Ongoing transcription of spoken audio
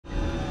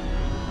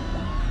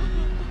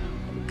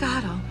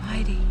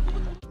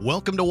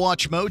Welcome to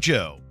Watch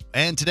Mojo,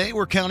 and today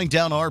we're counting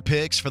down our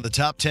picks for the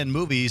top 10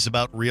 movies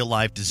about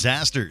real-life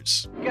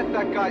disasters. Get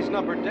that guy's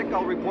number, Dick.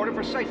 I'll report it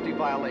for safety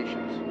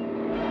violations.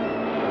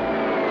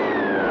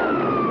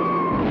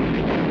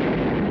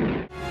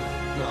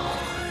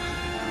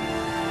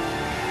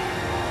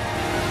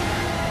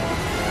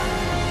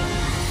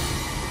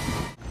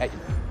 Hey,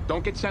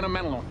 don't get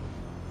sentimental on me.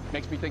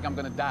 Makes me think I'm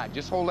gonna die.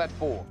 Just hold that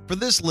 4. For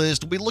this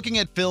list, we'll be looking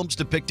at films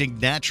depicting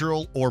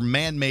natural or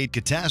man-made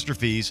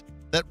catastrophes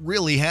that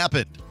really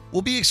happened.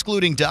 We'll be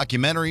excluding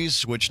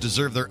documentaries, which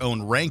deserve their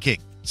own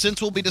ranking.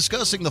 Since we'll be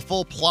discussing the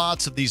full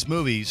plots of these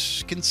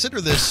movies,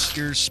 consider this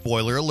your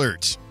spoiler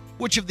alert.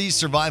 Which of these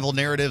survival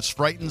narratives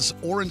frightens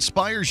or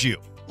inspires you?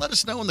 Let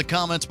us know in the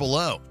comments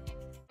below.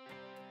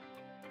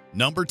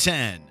 Number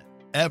 10.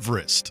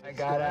 Everest. I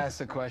gotta ask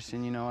the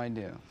question, you know I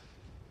do.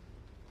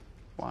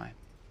 Why?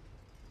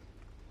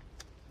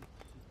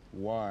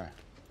 Why?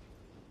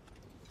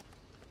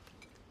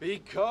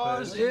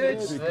 Because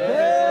it's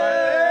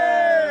there!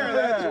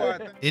 That's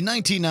what. In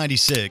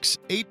 1996,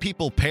 8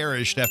 people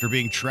perished after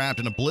being trapped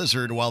in a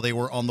blizzard while they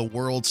were on the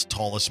world's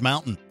tallest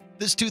mountain.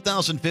 This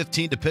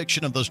 2015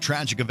 depiction of those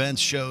tragic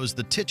events shows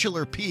the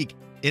titular peak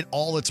in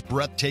all its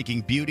breathtaking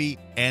beauty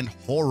and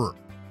horror.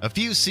 A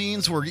few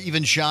scenes were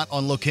even shot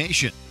on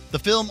location. The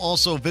film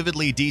also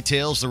vividly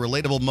details the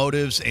relatable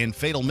motives and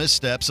fatal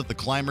missteps of the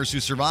climbers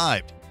who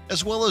survived,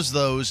 as well as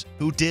those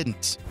who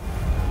didn't.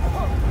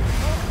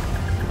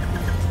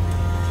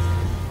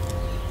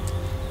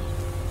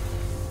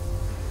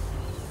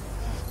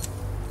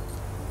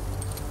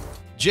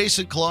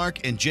 Jason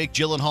Clarke and Jake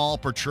Gyllenhaal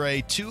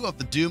portray 2 of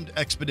the doomed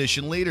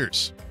expedition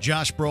leaders.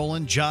 Josh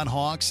Brolin, John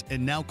Hawkes,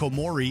 and Naoko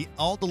Mori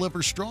all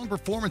deliver strong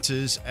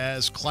performances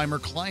as climber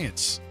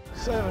clients.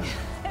 Seven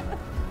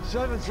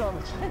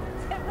summits.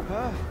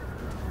 Huh?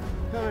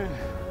 Come in.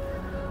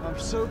 I'm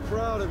so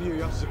proud of you,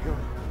 Yasuko.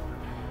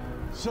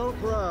 So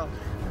proud.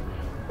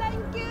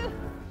 Thank you.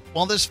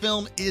 While this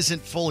film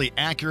isn't fully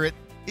accurate,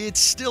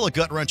 it's still a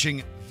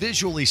gut-wrenching,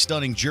 visually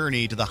stunning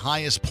journey to the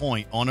highest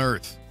point on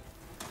Earth.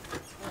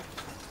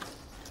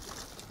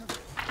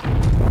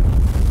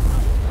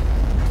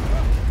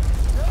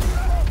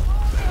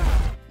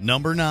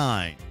 Number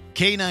 9.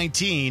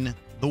 K-19,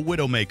 The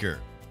Widowmaker.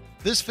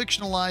 This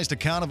fictionalized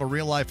account of a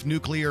real-life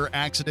nuclear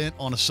accident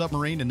on a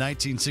submarine in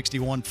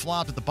 1961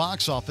 flopped at the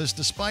box office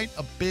despite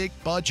a big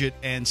budget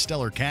and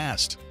stellar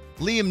cast.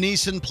 Liam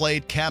Neeson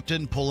played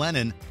Captain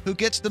Polenin, who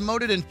gets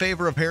demoted in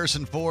favor of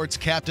Harrison Ford's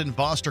Captain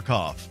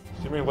Vosterkov.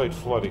 Simulate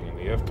flooding in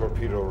the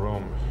F-torpedo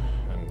room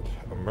and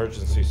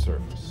emergency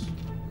service.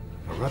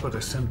 A rapid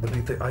ascent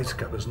beneath the ice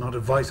cap is not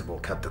advisable,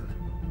 Captain.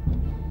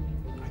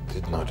 I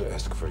did not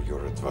ask for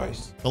your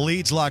advice. The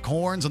leads lock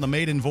horns on the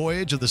maiden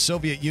voyage of the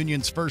Soviet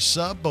Union's first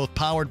sub, both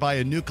powered by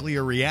a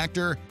nuclear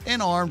reactor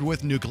and armed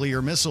with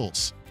nuclear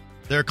missiles.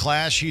 Their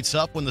clash heats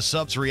up when the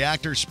sub's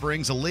reactor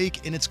springs a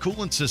leak in its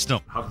coolant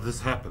system. How did this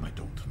happen? I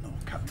don't know,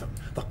 Captain.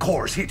 The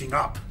core's heating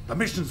up. The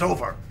mission's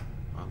over.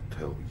 I'll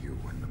tell you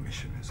when the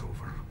mission is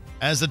over.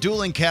 As the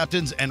dueling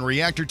captains and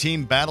reactor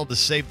team battle to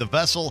save the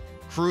vessel,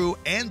 crew,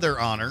 and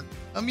their honor,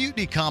 a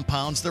mutiny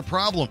compounds their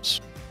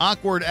problems.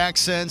 Awkward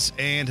accents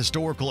and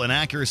historical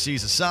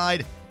inaccuracies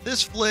aside,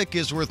 this flick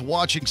is worth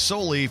watching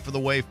solely for the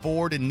way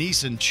Ford and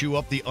Neeson chew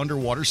up the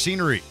underwater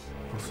scenery.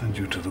 I'll send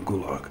you to the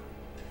gulag,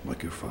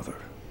 like your father.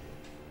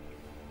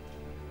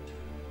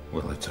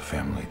 Well, it's a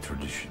family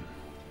tradition,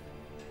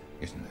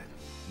 isn't it?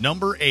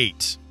 Number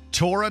 8.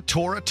 Tora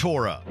Tora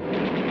Tora.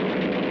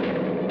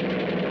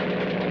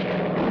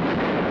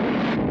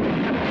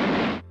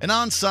 An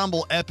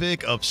ensemble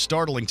epic of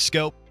startling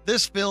scope,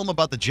 this film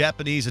about the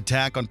Japanese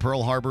attack on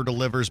Pearl Harbor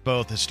delivers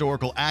both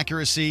historical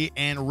accuracy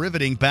and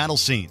riveting battle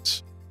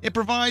scenes. It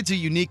provides a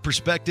unique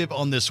perspective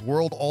on this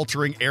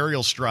world-altering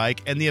aerial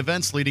strike and the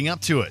events leading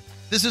up to it.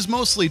 This is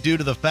mostly due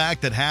to the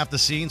fact that half the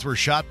scenes were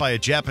shot by a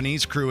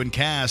Japanese crew and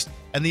cast,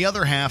 and the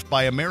other half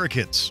by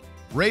Americans.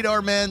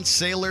 Radar men,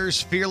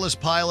 sailors, fearless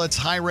pilots,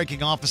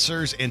 high-ranking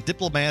officers, and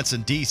diplomats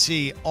in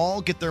D.C. all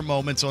get their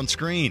moments on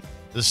screen.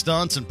 The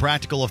stunts and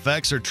practical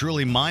effects are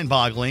truly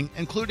mind-boggling,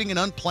 including an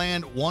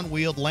unplanned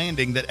one-wheeled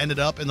landing that ended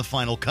up in the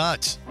final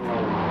cut.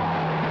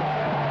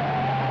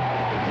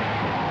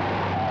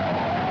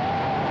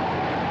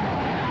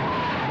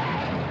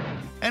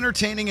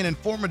 Entertaining and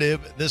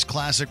informative, this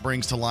classic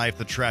brings to life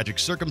the tragic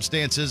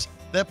circumstances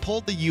that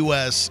pulled the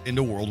U.S.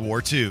 into World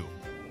War II.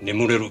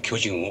 眠れる巨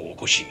人を起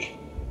こし、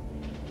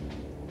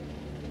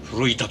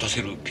奮い立た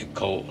せる結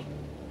果を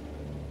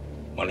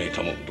招い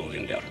たも同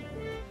然である。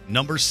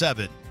Number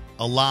 7.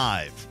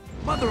 Alive.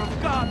 Mother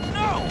of God,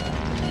 no!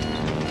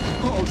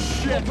 Oh,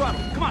 shit! Full throttle.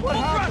 Come on, full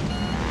throttle!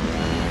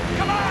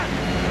 Come on!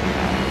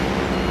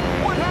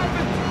 What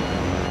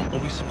happened? Are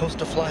we supposed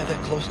to fly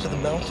that close to the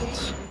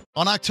mountains?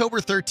 On October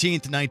 13,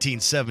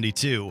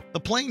 1972, the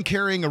plane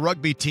carrying a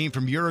rugby team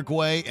from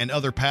Uruguay and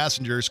other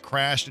passengers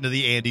crashed into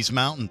the Andes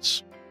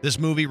Mountains. This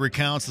movie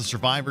recounts the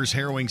survivors'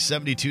 harrowing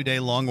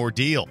 72-day-long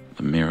ordeal.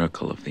 The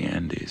miracle of the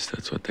Andes,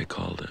 that's what they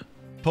called it.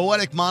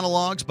 Poetic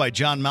monologues by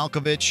John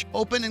Malkovich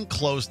open and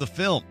close the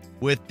film,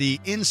 with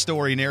the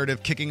in-story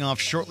narrative kicking off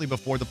shortly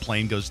before the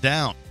plane goes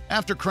down.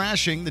 After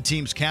crashing, the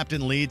team's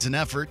captain leads an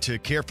effort to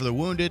care for the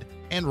wounded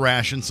and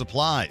ration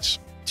supplies.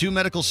 Two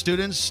medical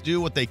students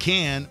do what they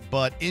can,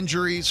 but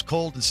injuries,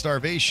 cold, and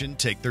starvation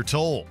take their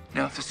toll.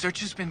 Now, if the search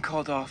has been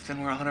called off,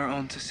 then we're on our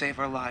own to save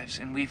our lives,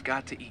 and we've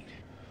got to eat.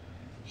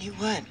 Eat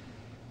what?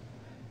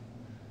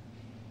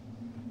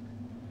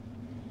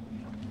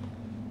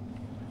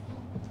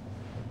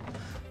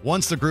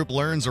 Once the group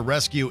learns a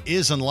rescue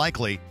is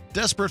unlikely,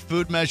 desperate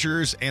food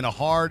measures and a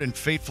hard and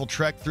fateful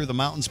trek through the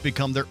mountains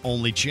become their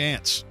only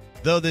chance.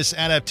 Though this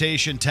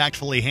adaptation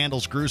tactfully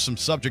handles gruesome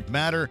subject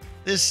matter,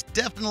 this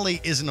definitely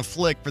isn't a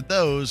flick for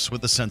those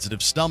with a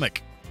sensitive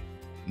stomach.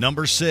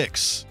 Number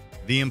 6.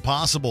 The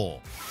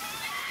Impossible.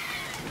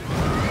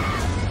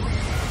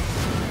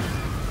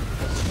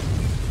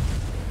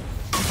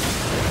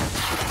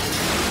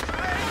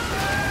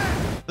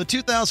 The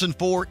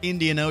 2004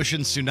 Indian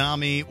Ocean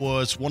tsunami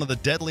was one of the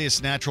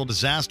deadliest natural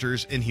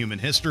disasters in human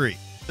history.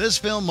 This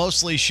film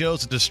mostly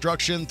shows the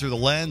destruction through the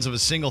lens of a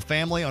single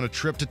family on a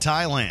trip to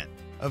Thailand.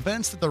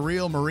 Events that the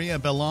real Maria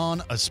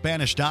Belon, a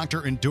Spanish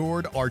doctor,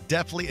 endured are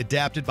deftly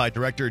adapted by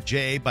director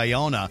J.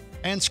 Bayona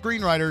and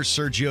screenwriter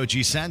Sergio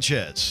G.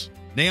 Sanchez.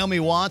 Naomi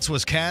Watts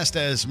was cast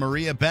as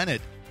Maria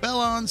Bennett,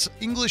 Belon's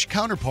English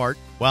counterpart,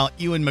 while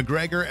Ewan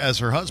McGregor as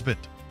her husband.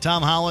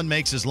 Tom Holland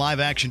makes his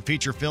live-action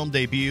feature film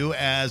debut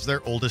as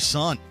their oldest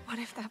son. What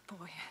if that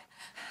boy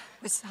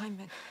was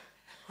Simon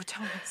or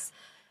Thomas?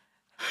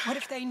 What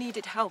if they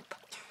needed help?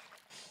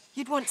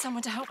 You'd want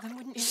someone to help them,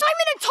 wouldn't you?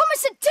 Simon and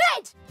Thomas are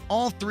dead!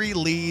 All three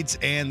leads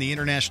and the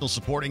international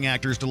supporting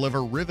actors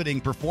deliver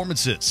riveting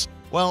performances.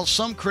 While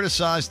some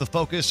criticize the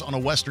focus on a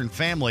Western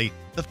family,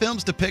 the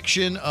film's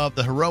depiction of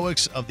the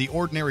heroics of the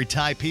ordinary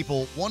Thai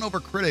people won over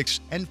critics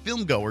and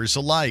filmgoers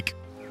alike.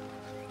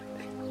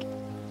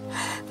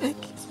 Thank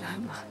you so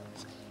much.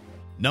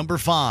 Number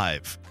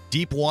 5.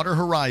 Deepwater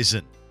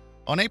Horizon.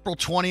 On April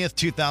 20th,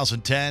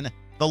 2010,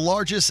 the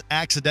largest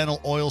accidental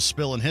oil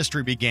spill in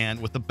history began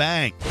with a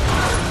bang.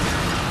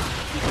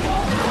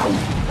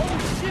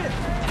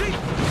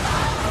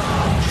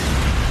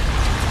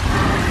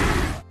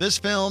 This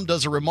film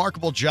does a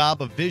remarkable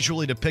job of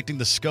visually depicting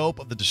the scope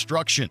of the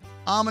destruction.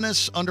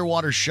 Ominous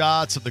underwater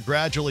shots of the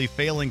gradually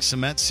failing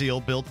cement seal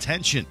build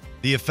tension.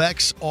 The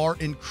effects are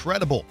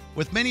incredible,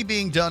 with many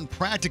being done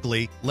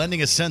practically,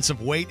 lending a sense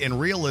of weight and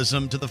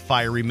realism to the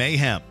fiery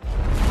mayhem.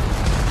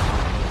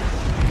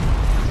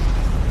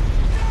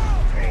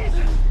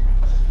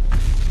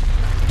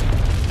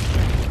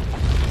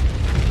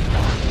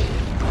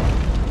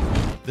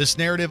 This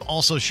narrative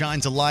also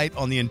shines a light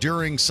on the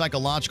enduring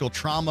psychological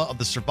trauma of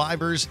the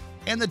survivors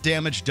and the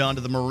damage done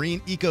to the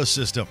marine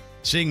ecosystem.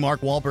 Seeing Mark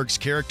Wahlberg's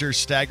character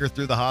stagger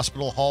through the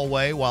hospital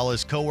hallway while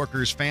his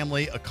co-worker's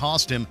family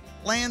accost him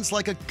lands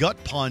like a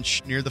gut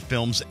punch near the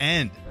film's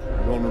end.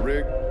 You on the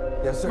rig?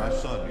 Yes, sir. My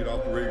son get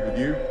off the rig with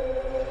you?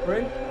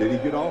 Rig? Did he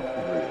get off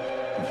the rig?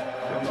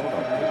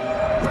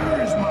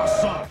 Where is my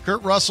son?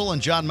 Kurt Russell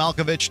and John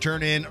Malkovich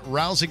turn in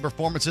rousing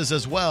performances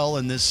as well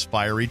in this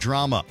fiery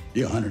drama.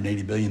 You're a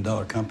 $180 billion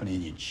company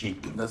and you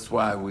cheat. That's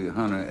why we're a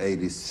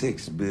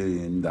 $186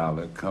 billion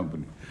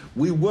company.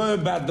 We worry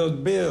about those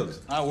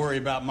bills. I worry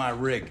about my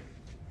rig.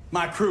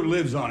 My crew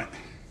lives on it.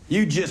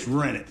 You just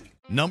rent it.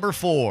 Number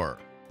 4.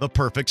 The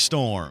Perfect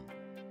Storm.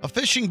 A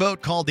fishing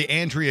boat called the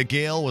Andrea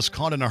Gale was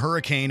caught in a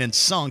hurricane and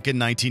sunk in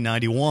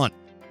 1991,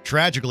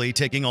 tragically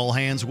taking all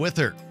hands with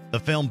her. The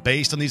film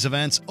based on these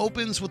events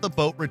opens with the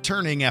boat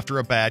returning after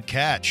a bad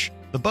catch.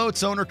 The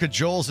boat's owner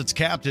cajoles its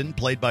captain,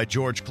 played by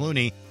George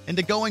Clooney,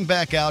 into going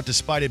back out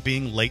despite it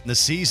being late in the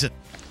season.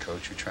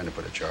 Coach, you're trying to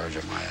put a charge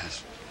on my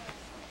ass.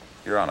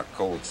 You're on a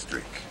cold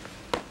streak.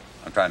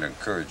 I'm trying to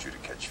encourage you to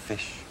catch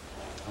fish.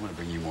 I'm going to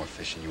bring you more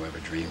fish than you ever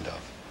dreamed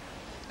of.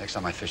 Next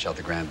time I fish out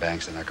the Grand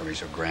Banks, they're not going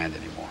to be so grand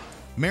anymore.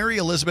 Mary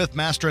Elizabeth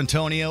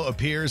Mastrantonio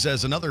appears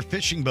as another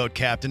fishing boat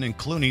captain and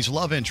Clooney's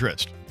love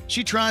interest.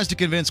 She tries to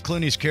convince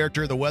Clooney's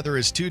character the weather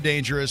is too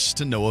dangerous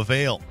to no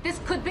avail. This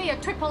could be a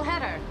triple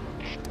header.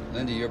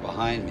 Linda, you're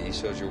behind me,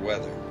 so's your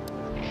weather.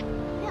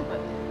 Yeah,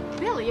 but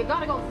Billy, you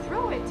gotta go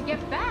through it to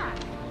get back.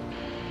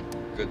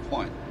 Good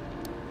point.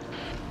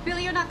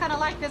 Billy, you're not gonna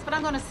like this, but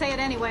I'm gonna say it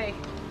anyway.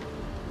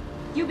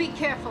 You be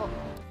careful.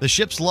 The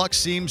ship's luck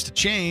seems to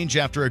change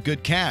after a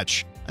good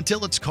catch,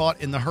 until it's caught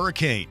in the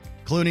hurricane.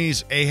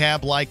 Clooney's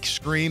Ahab-like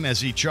scream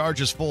as he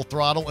charges full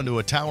throttle into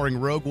a towering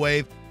rogue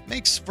wave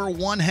makes for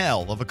one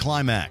hell of a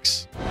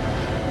climax.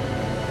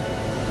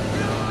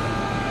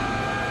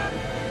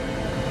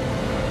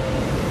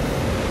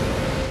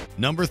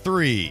 Number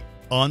 3.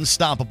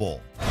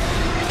 Unstoppable.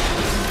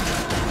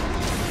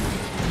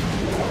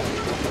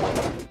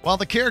 While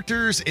the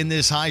characters in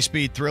this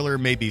high-speed thriller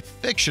may be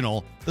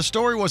fictional, the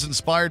story was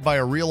inspired by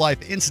a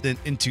real-life incident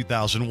in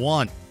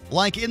 2001.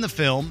 Like in the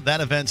film,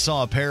 that event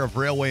saw a pair of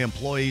railway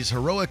employees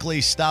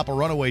heroically stop a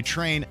runaway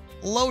train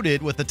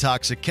loaded with the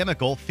toxic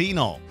chemical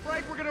phenol.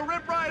 Frank, we're gonna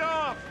rip right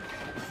off!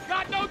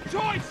 Got no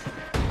choice!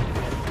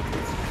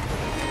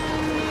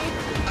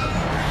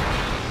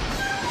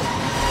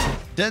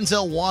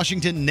 Denzel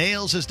Washington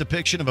nails his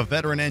depiction of a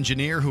veteran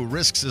engineer who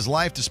risks his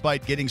life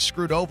despite getting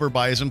screwed over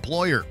by his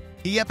employer.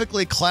 He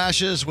epically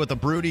clashes with a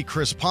broody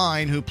Chris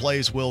Pine who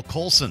plays Will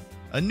Coulson,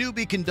 a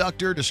newbie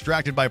conductor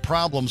distracted by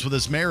problems with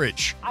his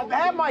marriage. I've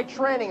had my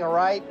training, all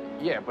right?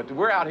 Yeah, but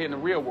we're out here in the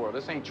real world.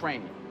 This ain't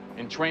training.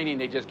 In training,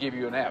 they just give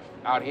you an F.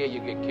 Out here,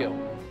 you get killed.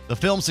 The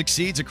film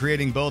succeeds at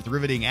creating both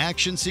riveting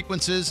action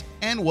sequences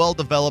and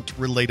well-developed,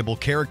 relatable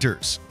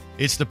characters.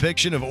 Its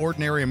depiction of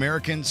ordinary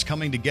Americans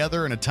coming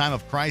together in a time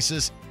of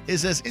crisis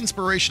is as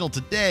inspirational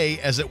today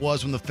as it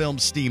was when the film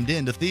steamed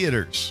into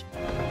theaters.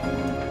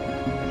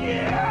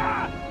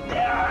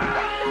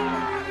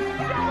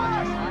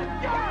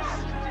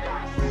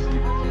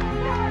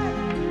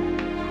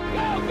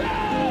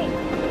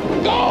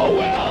 Go,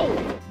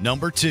 Will!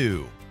 Number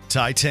 2,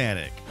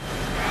 Titanic.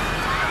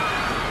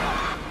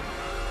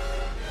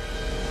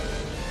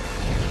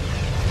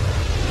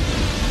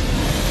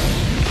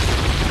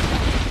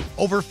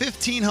 Over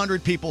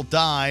 1,500 people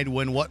died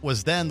when what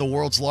was then the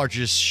world's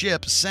largest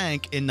ship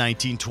sank in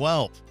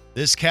 1912.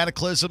 This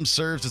cataclysm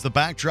serves as the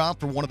backdrop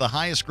for one of the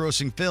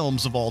highest-grossing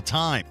films of all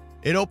time.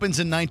 It opens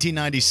in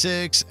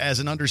 1996 as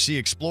an undersea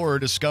explorer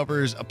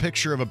discovers a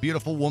picture of a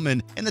beautiful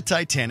woman in the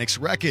Titanic's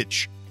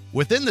wreckage.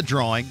 Within the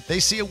drawing, they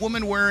see a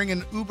woman wearing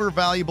an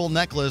uber-valuable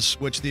necklace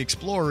which the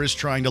explorer is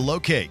trying to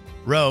locate.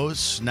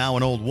 Rose, now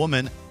an old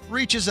woman,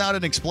 reaches out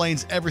and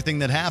explains everything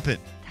that happened.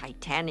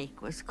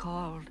 Titanic was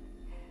called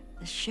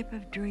the ship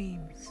of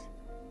dreams.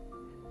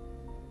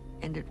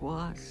 And it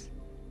was.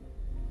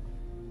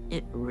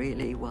 It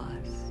really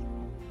was.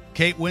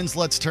 Kate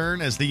Winslet's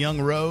turn as the young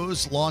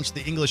Rose launched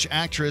the English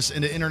actress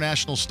into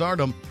international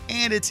stardom,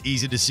 and it's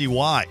easy to see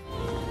why.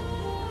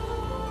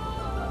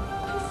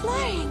 I'm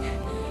flying.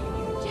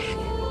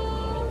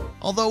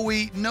 Although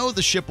we know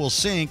the ship will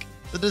sink,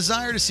 the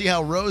desire to see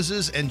how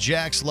Rose's and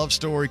Jack's love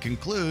story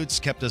concludes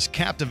kept us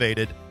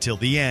captivated till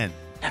the end.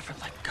 Never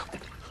let go.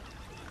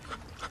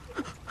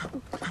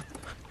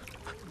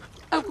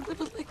 I will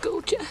never let go,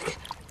 Jack.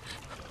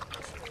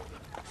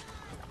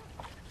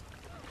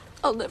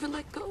 I'll never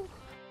let go.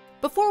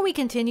 Before we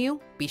continue,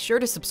 be sure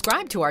to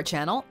subscribe to our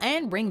channel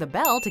and ring the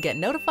bell to get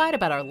notified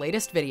about our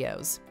latest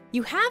videos.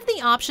 You have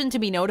the option to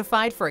be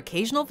notified for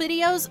occasional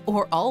videos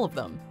or all of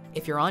them.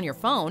 If you're on your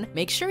phone,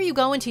 make sure you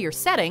go into your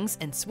settings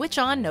and switch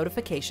on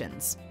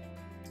notifications.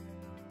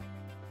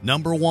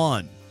 Number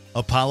 1,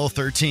 Apollo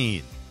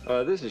 13.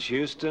 This is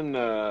Houston.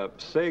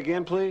 Say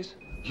again, please.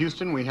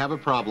 Houston, we have a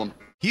problem.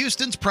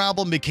 Houston's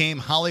problem became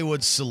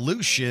Hollywood's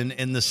solution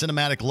in the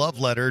cinematic love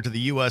letter to the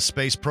U.S.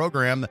 space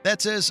program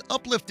that's as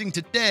uplifting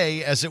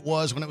today as it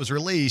was when it was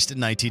released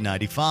in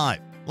 1995.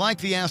 Like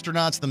the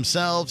astronauts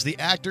themselves, the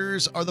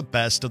actors are the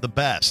best of the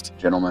best.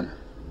 Gentlemen,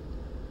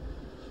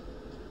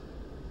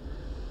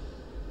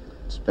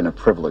 it's been a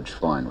privilege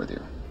flying with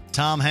you.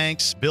 Tom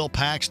Hanks, Bill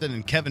Paxton,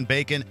 and Kevin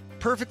Bacon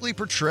perfectly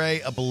portray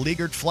a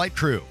beleaguered flight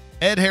crew.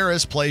 Ed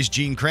Harris plays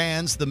Gene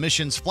Kranz, the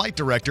mission's flight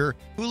director,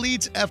 who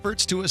leads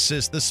efforts to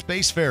assist the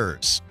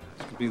spacefarers.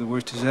 This could be the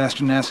worst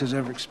disaster NASA's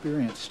ever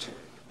experienced.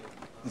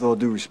 With all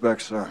due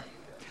respect, sir,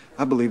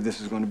 I believe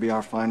this is going to be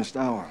our finest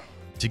hour.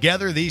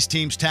 Together, these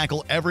teams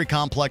tackle every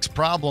complex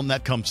problem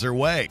that comes their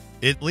way.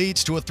 It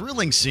leads to a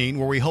thrilling scene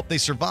where we hope they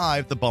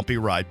survive the bumpy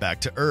ride back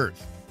to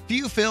Earth.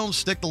 Few films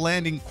stick the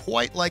landing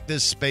quite like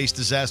this space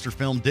disaster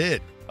film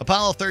did.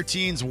 Apollo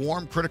 13's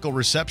warm critical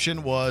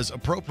reception was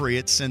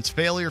appropriate since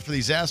failure for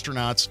these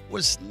astronauts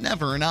was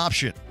never an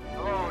option.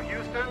 Hello,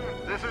 Houston.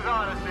 This is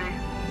Odyssey.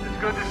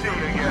 It's good to see you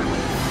again.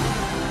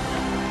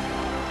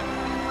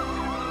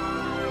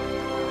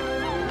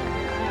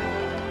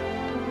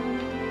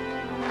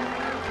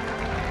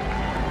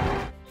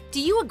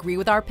 Do you agree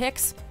with our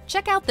picks?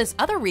 Check out this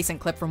other recent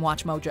clip from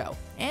WatchMojo.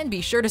 And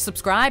be sure to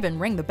subscribe and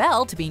ring the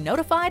bell to be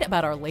notified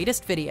about our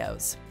latest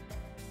videos.